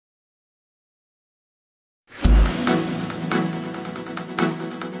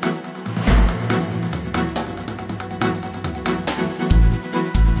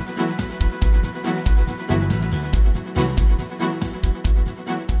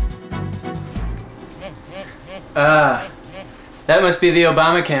Ah, that must be the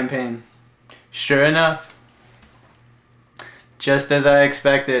Obama campaign. Sure enough. Just as I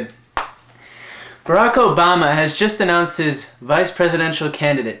expected. Barack Obama has just announced his vice presidential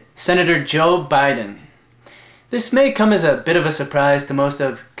candidate, Senator Joe Biden. This may come as a bit of a surprise to most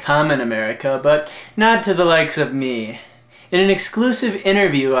of common America, but not to the likes of me. In an exclusive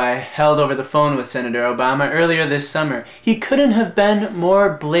interview I held over the phone with Senator Obama earlier this summer, he couldn't have been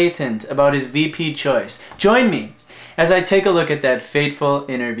more blatant about his VP choice. Join me as I take a look at that fateful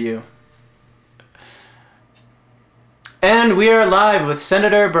interview. And we are live with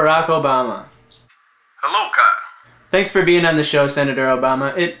Senator Barack Obama. Hello, Kyle. Thanks for being on the show, Senator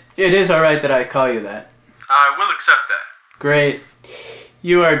Obama. It is alright that I call you that. I will accept that. Great.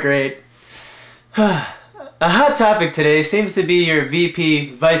 You are great. A hot topic today seems to be your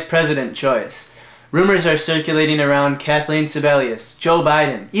VP Vice President choice. Rumors are circulating around Kathleen Sebelius, Joe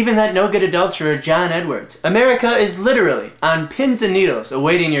Biden, even that no-good adulterer John Edwards. America is literally on pins and needles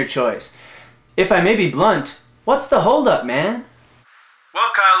awaiting your choice. If I may be blunt, what's the holdup, man?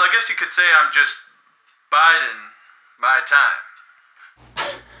 Well, Kyle, I guess you could say I'm just biding my time.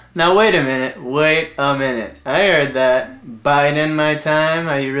 Now wait a minute. I heard that. Biden my time?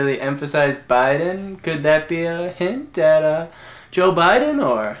 How you really emphasize Biden? Could that be a hint at Joe Biden,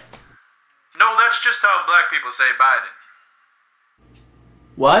 or? No, that's just how black people say Biden.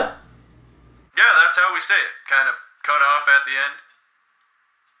 What? Yeah, that's how we say it. Kind of cut off at the end.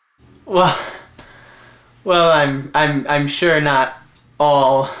 Well, I'm sure not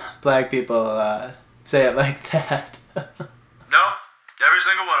all black people say it like that. No, every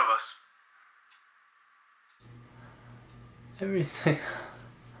single one of us. Everything.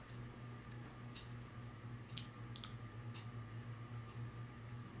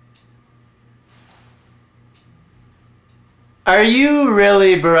 Are you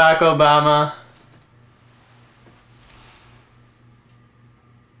really Barack Obama?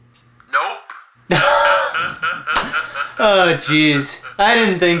 Nope. Oh, jeez. I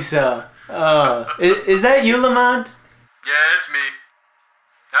didn't think so. Oh, is that you, Lamont? Yeah, it's me.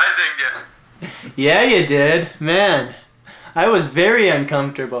 I zinged you. Yeah, you did. Man, I was very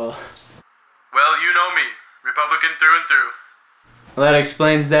uncomfortable. Well, you know me. Republican through and through. Well, that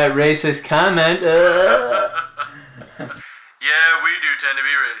explains that racist comment. Yeah, we do tend to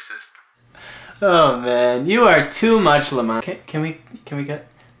be racist. Oh, man. You are too much, Lamont. Can we get...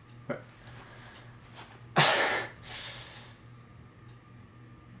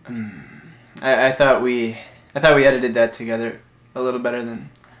 I thought we edited that together a little better than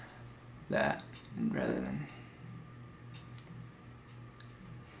that, rather than